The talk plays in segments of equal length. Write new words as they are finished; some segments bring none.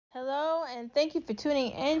and thank you for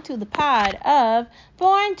tuning into the pod of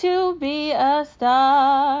Born to Be a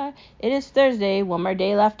Star. It is Thursday, one more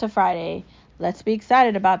day left to Friday. Let's be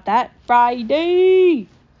excited about that Friday.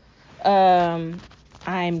 I'm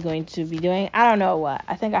going to be doing, I don't know what.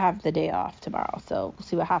 I think I have the day off tomorrow, so we'll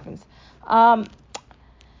see what happens.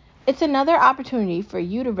 It's another opportunity for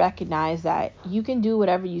you to recognize that you can do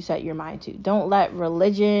whatever you set your mind to. Don't let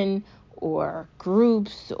religion or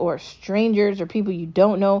groups or strangers or people you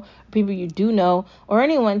don't know, people you do know, or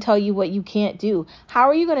anyone tell you what you can't do. How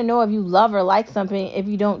are you going to know if you love or like something if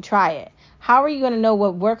you don't try it? How are you going to know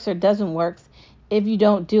what works or doesn't work if you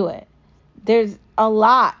don't do it? There's a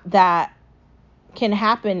lot that can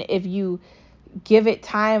happen if you give it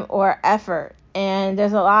time or effort, and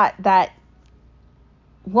there's a lot that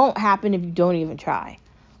won't happen if you don't even try.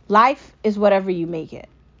 Life is whatever you make it.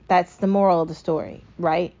 That's the moral of the story,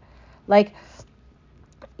 right? Like,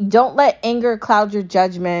 don't let anger cloud your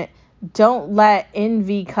judgment. Don't let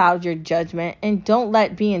envy cloud your judgment. And don't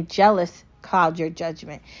let being jealous cloud your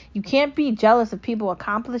judgment. You can't be jealous of people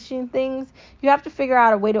accomplishing things. You have to figure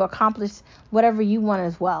out a way to accomplish whatever you want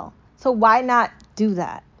as well. So why not do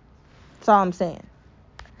that? That's all I'm saying.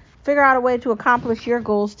 Figure out a way to accomplish your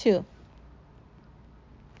goals too.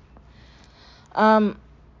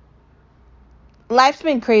 Life's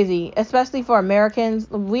been crazy, especially for Americans.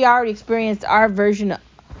 We already experienced our version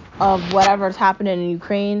of whatever's happening in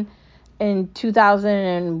Ukraine in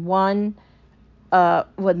 2001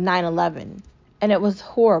 with 9/11, and it was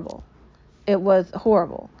horrible. It was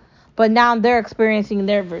horrible. But now they're experiencing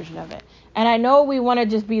their version of it. And I know we want to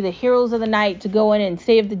just be the heroes of the night to go in and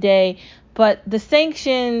save the day, but the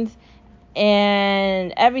sanctions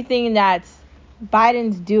and everything that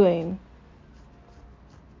Biden's doing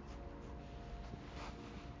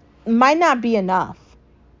might not be enough.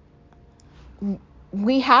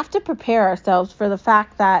 We have to prepare ourselves for the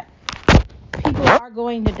fact that people are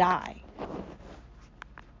going to die.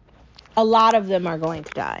 A lot of them are going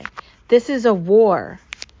to die. This is a war.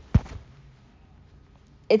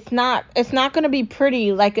 It's not going to be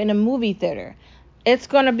pretty like in a movie theater. It's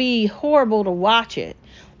going to be horrible to watch it.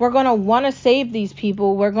 We're going to want to save these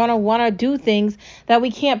people. We're going to want to do things that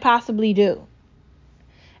we can't possibly do.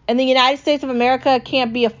 And the United States of America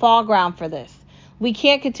can't be a fall ground for this. We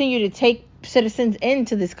can't continue to take citizens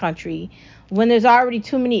into this country when there's already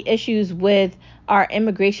too many issues with our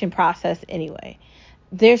immigration process anyway.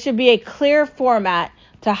 There should be a clear format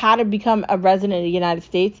to how to become a resident of the United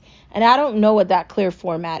States, and I don't know what that clear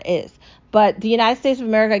format is. But the United States of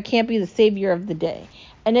America can't be the savior of the day.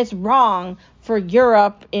 And it's wrong for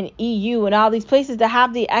Europe and EU and all these places to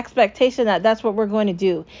have the expectation that that's what we're going to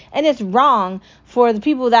do. And it's wrong for the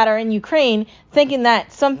people that are in Ukraine thinking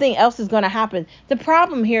that something else is going to happen. The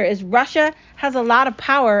problem here is Russia has a lot of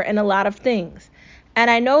power in a lot of things.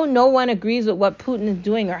 And I know no one agrees with what Putin is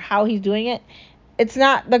doing or how he's doing it. It's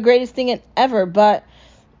not the greatest thing ever, but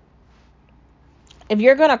if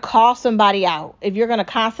you're going to call somebody out, if you're going to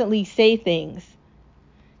constantly say things,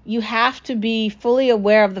 you have to be fully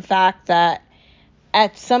aware of the fact that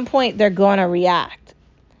at some point they're going to react.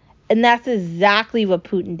 And that's exactly what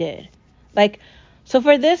Putin did. So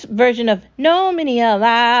for this version of no media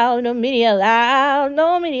allowed, no media allowed,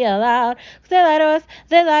 no media allowed, 'cause they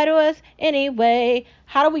lie to us anyway.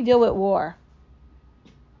 How do we deal with war?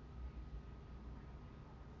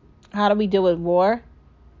 How do we deal with war?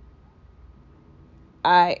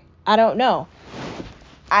 I don't know.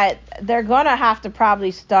 They're gonna have to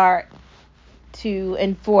probably start to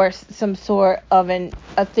enforce some sort of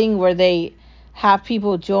a thing where they have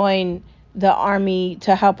people join the army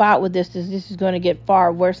to help out with this. This is going to get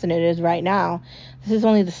far worse than it is right now. This is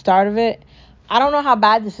only the start of it. I don't know how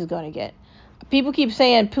bad this is going to get. People keep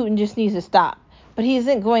saying Putin just needs to stop, but he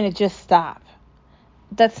isn't going to just stop.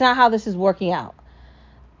 That's not how this is working out.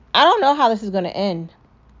 I don't know how this is going to end.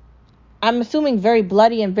 I'm assuming very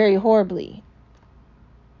bloody and very horribly.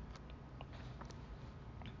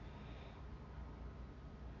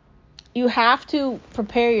 You have to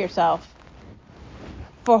prepare yourself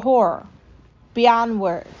for horror beyond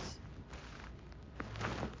words.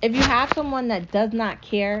 If you have someone that does not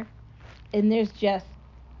care and there's just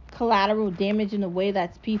collateral damage in the way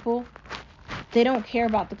that's people, they don't care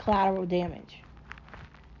about the collateral damage.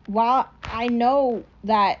 While I know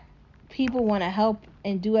that people want to help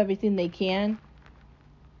and do everything they can,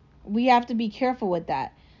 we have to be careful with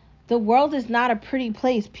that. The world is not a pretty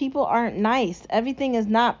place. People aren't nice. Everything is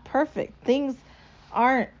not perfect. Things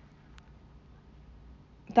aren't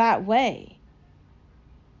that way.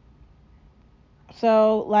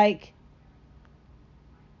 So,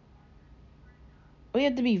 we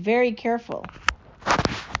have to be very careful.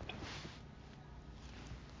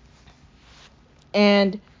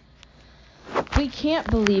 And we can't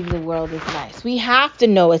believe the world is nice. We have to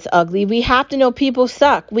know it's ugly. We have to know people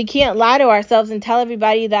suck. We can't lie to ourselves and tell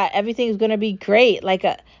everybody that everything is going to be great, like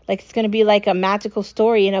it's going to be like a magical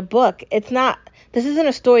story in a book. It's not. This isn't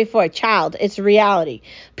a story for a child. It's reality.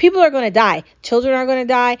 People are going to die. Children are going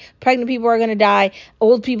to die. Pregnant people are going to die.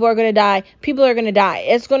 Old people are going to die. People are going to die.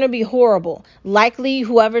 It's going to be horrible. Likely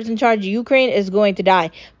whoever's in charge of Ukraine is going to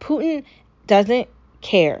die. Putin doesn't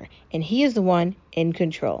care, and he is the one in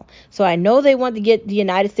control. So I know they want to get the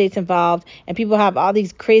United States involved, and people have all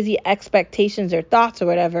these crazy expectations or thoughts or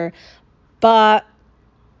whatever, but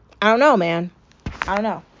I don't know, man. I don't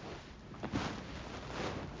know.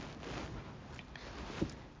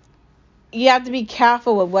 You have to be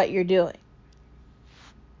careful with what you're doing.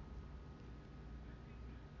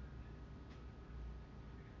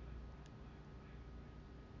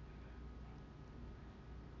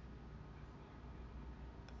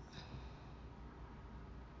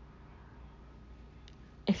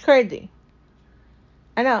 It's crazy.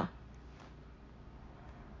 I know.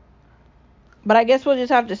 But I guess we'll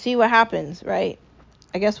just have to see what happens, right?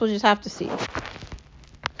 I guess we'll just have to see.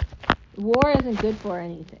 War isn't good for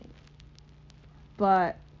anything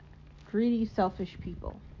but greedy, selfish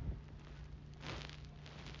people.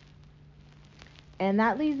 And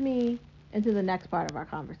that leads me into the next part of our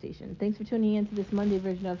conversation. Thanks for tuning in to this Monday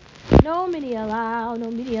version of No Media Allowed,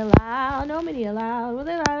 No Media Allowed, No Media Allowed.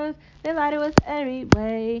 Well, they lie to us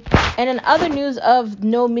anyway. And in other news of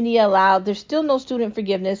No Media Allowed, there's still no student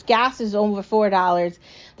forgiveness. Gas is over $4.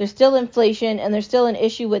 There's still inflation, and there's still an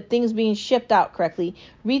issue with things being shipped out correctly.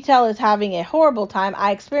 Retail is having a horrible time.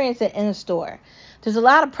 I experienced it in a store. There's a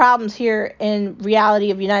lot of problems here in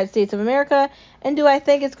reality of United States of America, and do I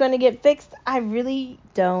think it's going to get fixed? I really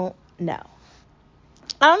don't know.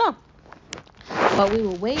 I don't know. But we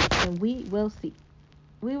will wait and we will see.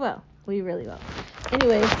 We will. We really will.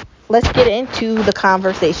 Anyways, let's get into the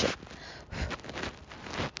conversation.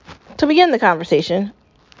 To begin the conversation,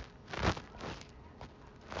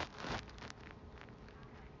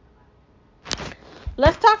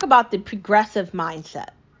 let's talk about the progressive mindset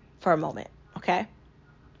for a moment, okay?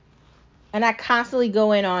 And I constantly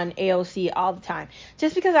go in on AOC all the time.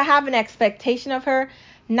 Just because I have an expectation of her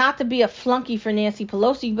not to be a flunky for Nancy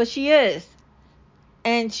Pelosi, but she is.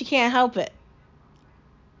 And she can't help it.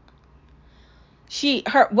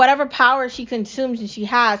 Her whatever power she consumes and she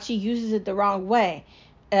has, she uses it the wrong way.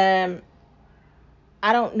 I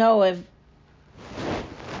don't know if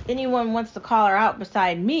anyone wants to call her out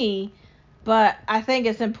beside me, but I think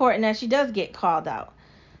it's important that she does get called out.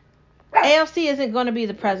 AOC isn't going to be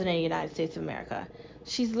the president of the United States of America.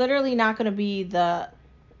 She's literally not going to be the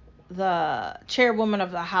chairwoman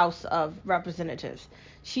of the House of Representatives.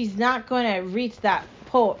 She's not going to reach that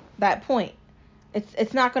point.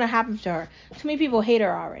 It's not going to happen to her. Too many people hate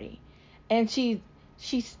her already, and she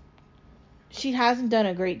hasn't done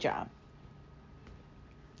a great job,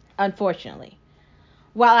 unfortunately.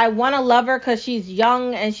 While I want to love her because she's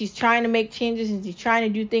young and she's trying to make changes and she's trying to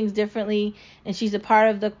do things differently and she's a part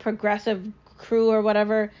of the progressive crew or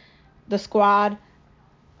whatever, the squad,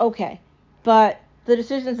 okay. But the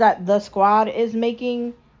decisions that the squad is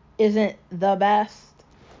making isn't the best.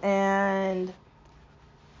 And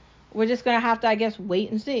we're just going to have to, I guess,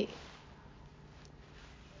 wait and see.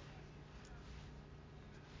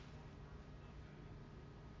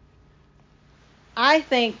 I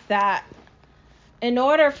think that in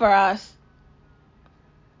order for us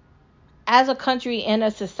as a country and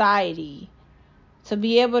a society to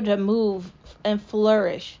be able to move and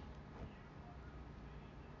flourish,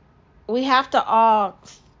 we have to all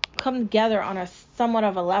come together on a somewhat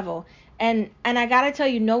of a level. And I gotta tell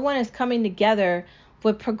you, no one is coming together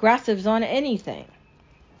with progressives on anything.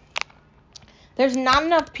 There's not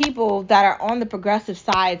enough people that are on the progressive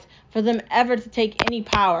sides for them ever to take any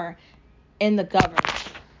power in the government.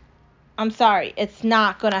 I'm sorry, it's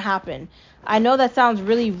not gonna happen. I know that sounds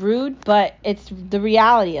really rude, but it's the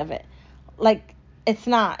reality of it. Like, it's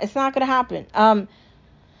not gonna happen.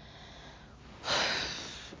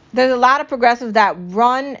 There's a lot of progressives that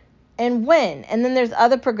run and win, and then there's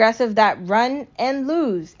other progressives that run and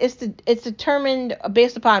lose. It's determined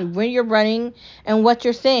based upon when you're running and what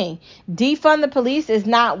you're saying. Defund the police is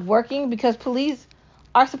not working because police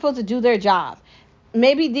are supposed to do their job.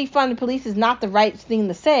 Maybe defund the police is not the right thing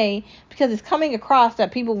to say because it's coming across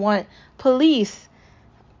that people want police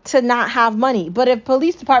to not have money. But if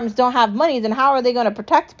police departments don't have money, then how are they going to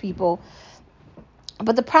protect people?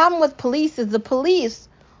 But the problem with police is the police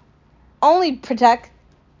only protect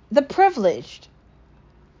the privileged,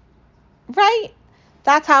 right?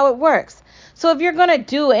 That's how it works. So if you're going to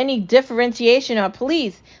do any differentiation of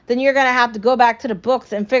police, then you're going to have to go back to the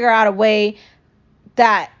books and figure out a way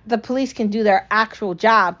that the police can do their actual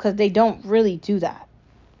job, because they don't really do that.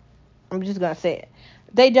 I'm just going to say it.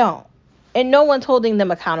 They don't. And no one's holding them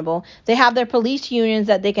accountable. They have their police unions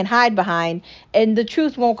that they can hide behind, and the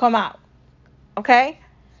truth won't come out. Okay?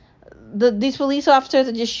 These police officers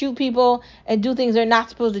that just shoot people and do things they're not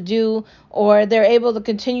supposed to do, or they're able to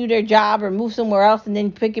continue their job or move somewhere else and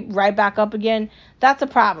then pick it right back up again, that's a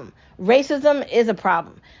problem. Racism is a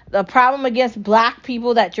problem. The problem against black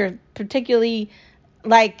people that you're particularly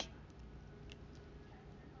like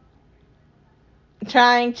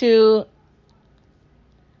trying to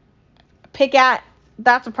pick at,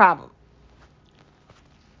 that's a problem.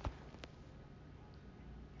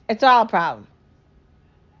 It's all a problem.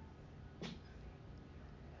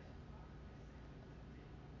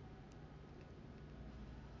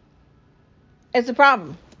 It's a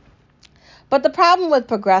problem. But the problem with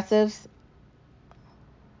progressives,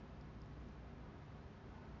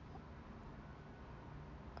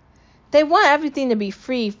 they want everything to be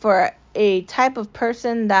free for a type of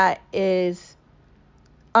person that is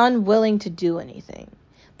unwilling to do anything.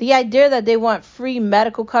 The idea that they want free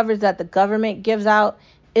medical coverage that the government gives out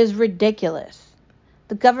is ridiculous.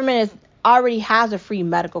 The government already has a free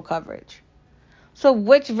medical coverage. So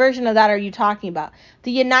which version of that are you talking about?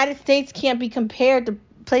 The United States can't be compared to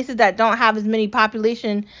places that don't have as many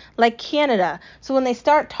population like Canada. So when they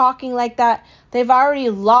start talking like that, they've already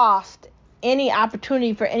lost any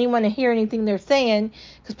opportunity for anyone to hear anything they're saying,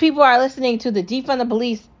 because people are listening to the defund the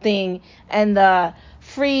police thing and the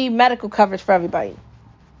free medical coverage for everybody.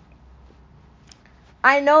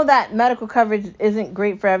 I know that medical coverage isn't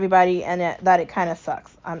great for everybody and that it kind of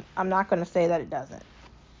sucks. I'm not going to say that it doesn't,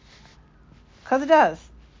 because it does.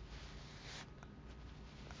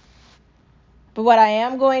 But what I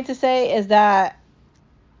am going to say is that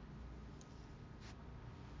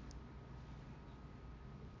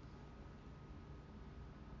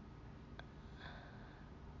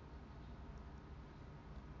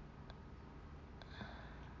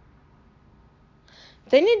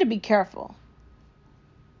they need to be careful,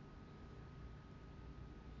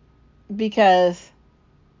 because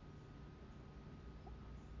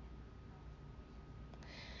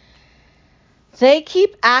they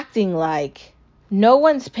keep acting like no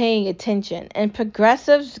one's paying attention, and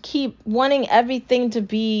progressives keep wanting everything to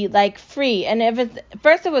be like free. And if it's,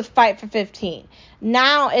 first it was fight for 15,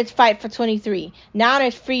 now it's fight for 23, now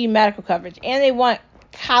there's free medical coverage, and they want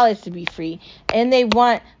college to be free, and they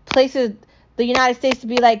want places, the United States, to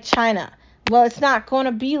be like China. Well, it's not going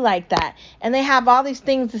to be like that. And they have all these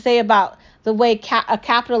things to say about the way a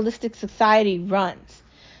capitalistic society runs.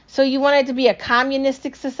 So you want it to be a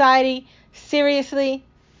communistic society? Seriously?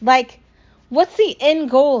 Like, what's the end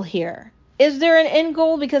goal here? Is there an end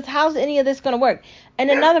goal? Because how's any of this going to work?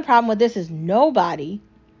 And another problem with this is nobody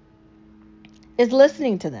is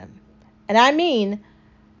listening to them. And I mean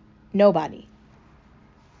nobody.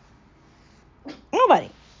 Nobody.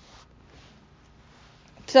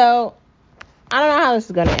 So, I don't know how this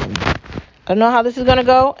is going to end. I don't know how this is going to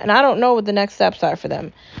go, and I don't know what the next steps are for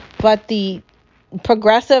them. But the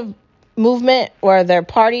progressive movement, or their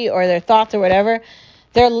party, or their thoughts, or whatever,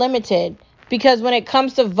 they're limited, because when it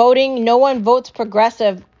comes to voting, no one votes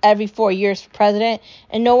progressive every 4 years for president,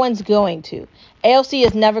 and no one's going to. AOC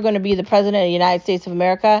is never going to be the president of the United States of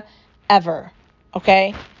America, ever.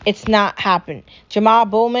 Okay? It's not happening. Jamal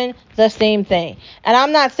Bowman, the same thing. And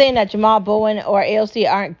I'm not saying that Jamal Bowman or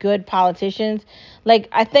AOC aren't good politicians. Like,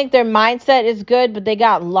 I think their mindset is good, but they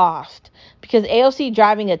got lost. Because AOC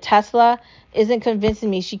driving a Tesla isn't convincing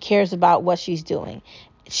me she cares about what she's doing.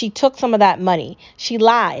 She took some of that money. She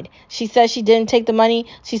lied. She says she didn't take the money.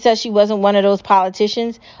 She says she wasn't one of those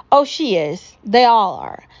politicians. Oh, she is. They all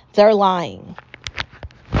are. They're lying.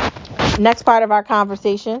 Next part of our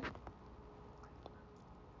conversation.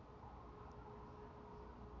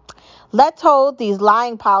 Let's hold these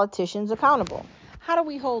lying politicians accountable. How do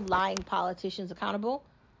we hold lying politicians accountable?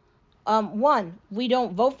 1, we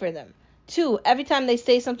don't vote for them. 2, every time they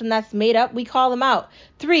say something that's made up, we call them out.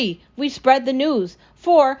 3, we spread the news.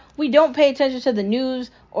 4, we don't pay attention to the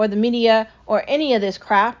news or the media or any of this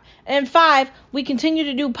crap. And 5, we continue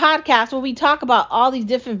to do podcasts where we talk about all these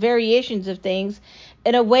different variations of things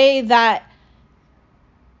in a way that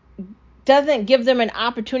doesn't give them an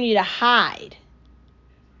opportunity to hide.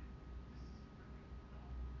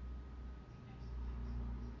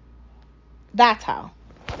 That's how.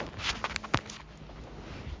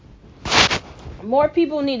 More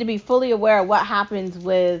people need to be fully aware of what happens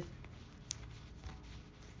with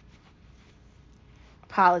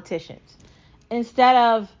politicians. instead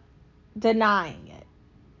of denying it.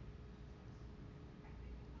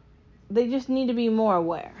 They just need to be more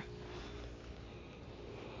aware.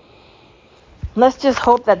 Let's just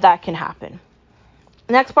hope that that can happen.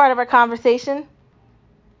 Next part of our conversation.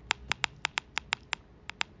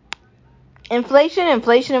 Inflation,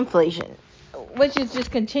 which is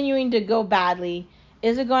just continuing to go badly.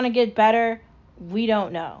 Is it going to get better? We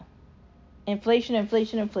don't know. Inflation.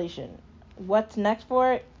 What's next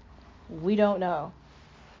for it? We don't know.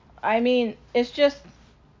 I mean, it's a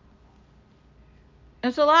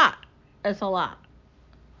lot. It's a lot.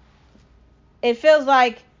 It feels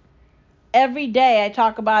like every day I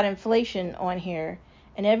talk about inflation on here,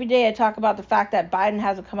 and every day I talk about the fact that Biden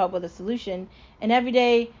hasn't come up with a solution, and every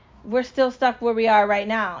day we're still stuck where we are right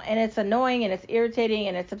now. And it's annoying and it's irritating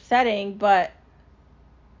and it's upsetting, but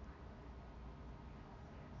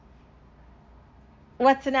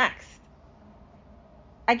what's next?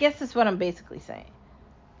 I guess that's what I'm basically saying.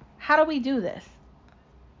 How do we do this?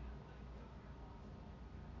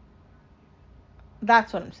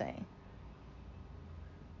 That's what I'm saying.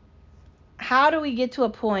 How do we get to a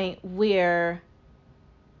point where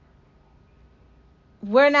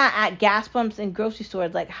we're not at gas pumps and grocery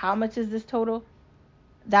stores like, how much is this total?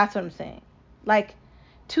 That's what I'm saying. Like,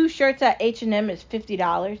 2 shirts at H&M is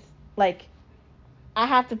 $50. Like, I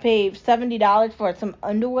have to pay $70 for some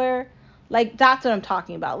underwear. Like, that's what I'm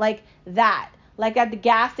talking about. Like, that. Like, at the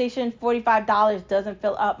gas station, $45 doesn't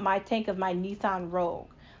fill up my tank of my Nissan Rogue.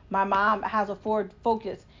 My mom has a Ford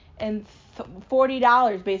Focus, and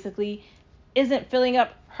 $40 basically isn't filling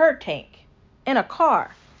up her tank in a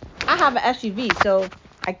car. I have an SUV, so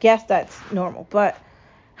I guess that's normal. But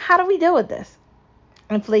how do we deal with this?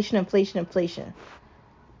 Inflation.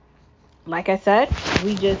 Like I said,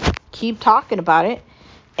 we just keep talking about it,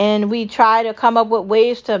 and we try to come up with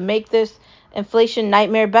ways to make this inflation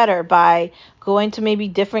nightmare better by going to maybe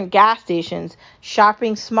different gas stations,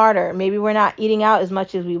 shopping smarter. Maybe we're not eating out as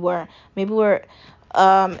much as we were. Maybe we're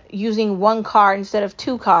using one car instead of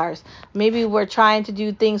 2 cars. Maybe we're trying to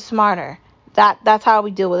do things smarter. That's how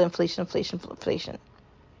we deal with inflation.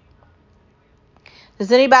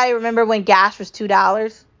 Does anybody remember when gas was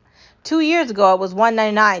 $2? 2 years ago, it was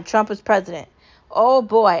 $1.99. Trump was president. Oh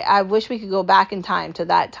boy, I wish we could go back in time to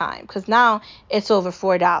that time, because now it's over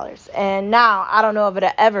 $4. And now I don't know if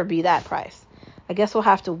it'll ever be that price. I guess we'll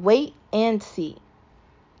have to wait and see.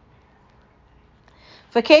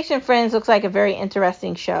 Vacation Friends looks like a very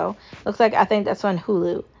interesting show. I think that's on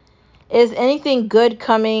Hulu. Is anything good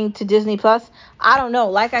coming to Disney Plus? I don't know.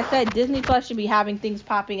 Like I said, Disney Plus should be having things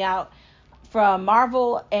popping out from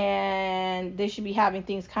Marvel, and they should be having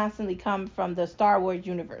things constantly come from the Star Wars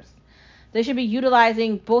universe. They should be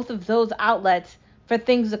utilizing both of those outlets for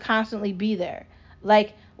things to constantly be there.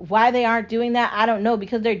 Like, why they aren't doing that, I don't know,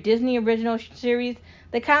 because their Disney original series,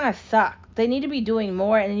 they kind of suck. They need to be doing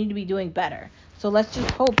more, and they need to be doing better. So let's just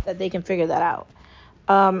hope that they can figure that out.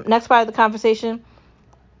 Next part of the conversation,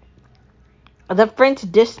 The French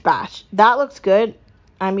Dispatch. That looks good.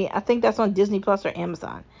 I mean, I think that's on Disney Plus or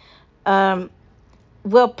Amazon.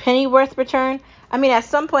 Will Pennyworth return? I mean, at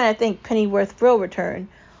some point, I think Pennyworth will return.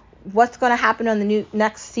 What's going to happen on the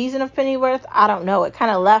next season of Pennyworth? I don't know. It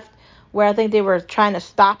kind of left where I think they were trying to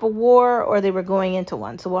stop a war, or they were going into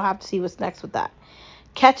one. So we'll have to see what's next with that.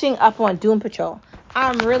 Catching up on Doom Patrol.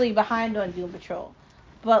 I'm really behind on Doom Patrol.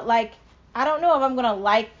 But, like, I don't know if I'm going to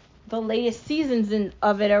like the latest seasons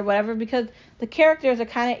of it or whatever, because the characters are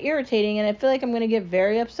kind of irritating, and I feel like I'm going to get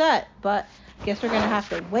very upset. But I guess we're going to have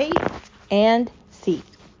to wait and see.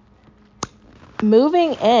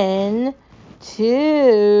 Moving in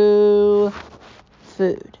to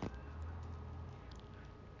food.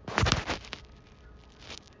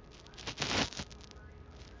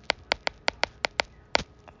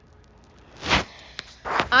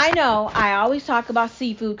 I know I always talk about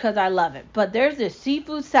seafood because I love it, but there's this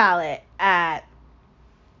seafood salad at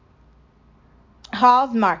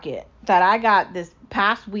Hall's Market that I got this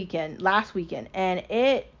last weekend, and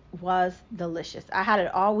it was delicious. I had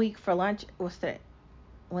it all week for lunch. What's today?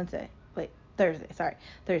 Wednesday. Wait, Thursday. Sorry,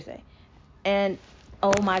 Thursday. And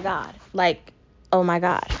oh my god, oh my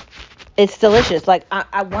god, it's delicious. Like,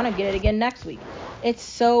 I want to get it again next week. It's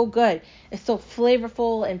so good. It's so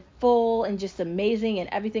flavorful and full and just amazing, and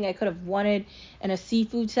everything I could have wanted in a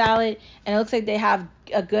seafood salad. And it looks like they have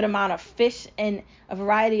a good amount of fish and a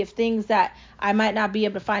variety of things that I might not be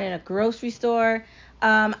able to find in a grocery store.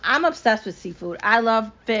 I'm obsessed with seafood. I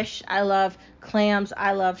love fish. I love clams.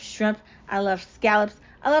 I love shrimp. I love scallops.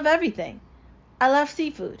 I love everything. I love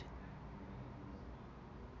seafood.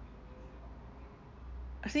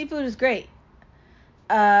 Seafood is great.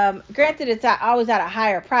 Granted, it's always at a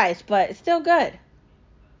higher price, but it's still good.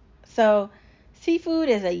 So seafood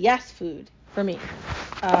is a yes food for me.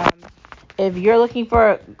 If you're looking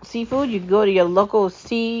for seafood, you can go to your local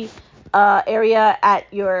sea area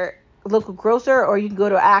at your local grocer, or you can go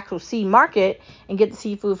to an actual sea market and get the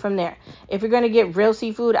seafood from there. If you're going to get real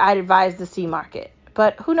seafood, I'd advise the sea market.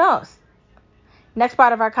 But who knows? Next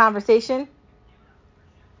part of our conversation.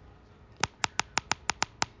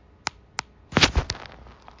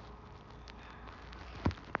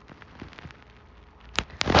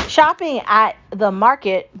 Shopping at the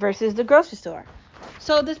market versus the grocery store.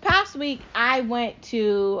 So this past week, I went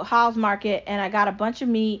to Hall's Market and I got a bunch of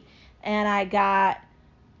meat and I got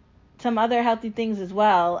some other healthy things as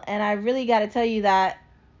well. And I really got to tell you that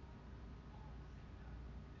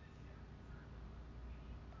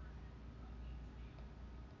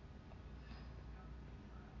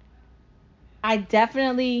I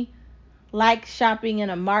definitely like shopping in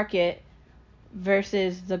a market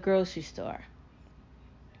versus the grocery store.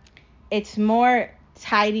 It's more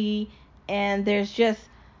tidy and it's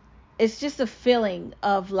just a feeling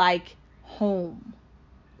of like home.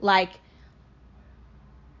 Like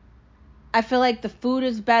I feel like the food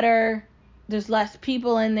is better. There's less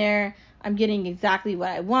people in there. I'm getting exactly what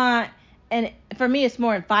I want. And for me, it's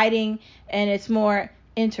more inviting and it's more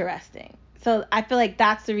interesting. So I feel like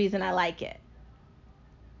that's the reason I like it.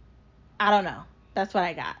 I don't know. That's what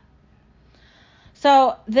I got.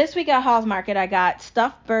 So this week at Hall's Market, I got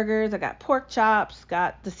stuffed burgers, I got pork chops,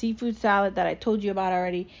 got the seafood salad that I told you about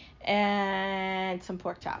already, and some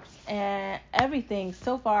pork chops. And everything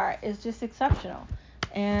so far is just exceptional.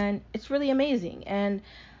 And it's really amazing. And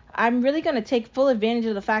I'm really going to take full advantage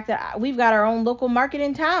of the fact that we've got our own local market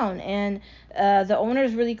in town. And the owner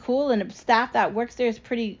is really cool, and the staff that works there is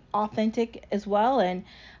pretty authentic as well. And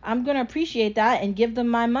I'm going to appreciate that and give them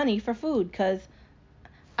my money for food, because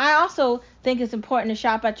I also think it's important to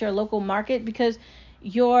shop at your local market because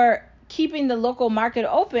you're keeping the local market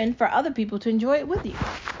open for other people to enjoy it with you.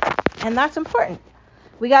 And that's important.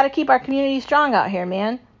 We got to keep our community strong out here,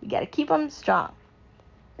 man. We got to keep them strong.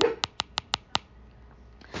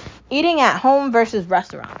 Eating at home versus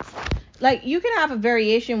restaurants. Like, you can have a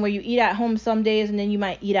variation where you eat at home some days and then you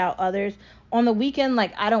might eat out others. On the weekend,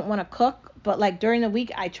 like, I don't want to cook, but like during the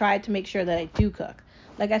week, I try to make sure that I do cook.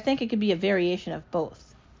 Like, I think it could be a variation of both.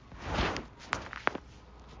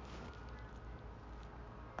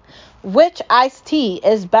 Which iced tea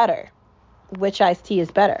is better? Which iced tea is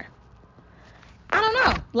better? I don't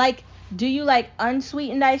know. Like, do you like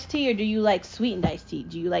unsweetened iced tea or do you like sweetened iced tea?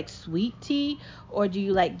 Do you like sweet tea or do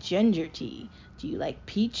you like ginger tea? Do you like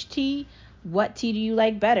peach tea? What tea do you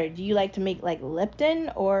like better? Do you like to make like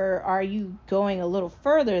Lipton, or are you going a little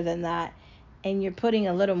further than that and you're putting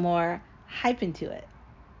a little more hype into it?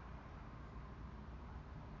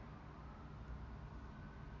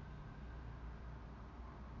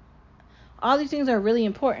 All these things are really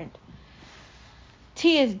important.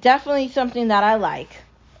 Tea is definitely something that I like.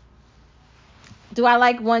 Do I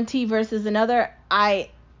like one tea versus another? I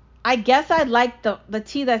guess I like the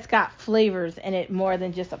tea that's got flavors in it more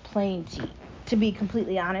than just a plain tea, to be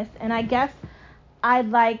completely honest. And I guess I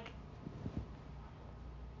like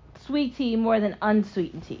sweet tea more than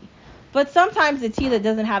unsweetened tea. But sometimes the tea that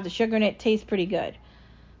doesn't have the sugar in it tastes pretty good.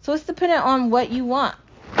 So it's dependent on what you want.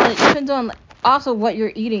 And it depends on also what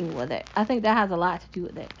you're eating with it. I think that has a lot to do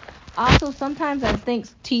with it. Also, sometimes I think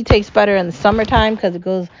tea tastes better in the summertime because it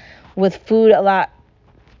goes with food a lot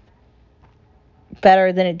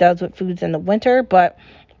better than it does with foods in the winter, but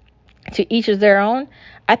to each is their own.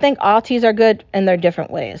 I think all teas are good in their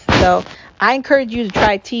different ways. So I encourage you to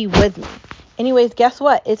try tea with me. Anyways, guess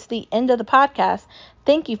what? It's the end of the podcast.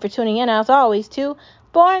 Thank you for tuning in, as always, to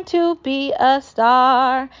Born to Be a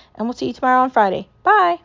Star. And we'll see you tomorrow on Friday. Bye.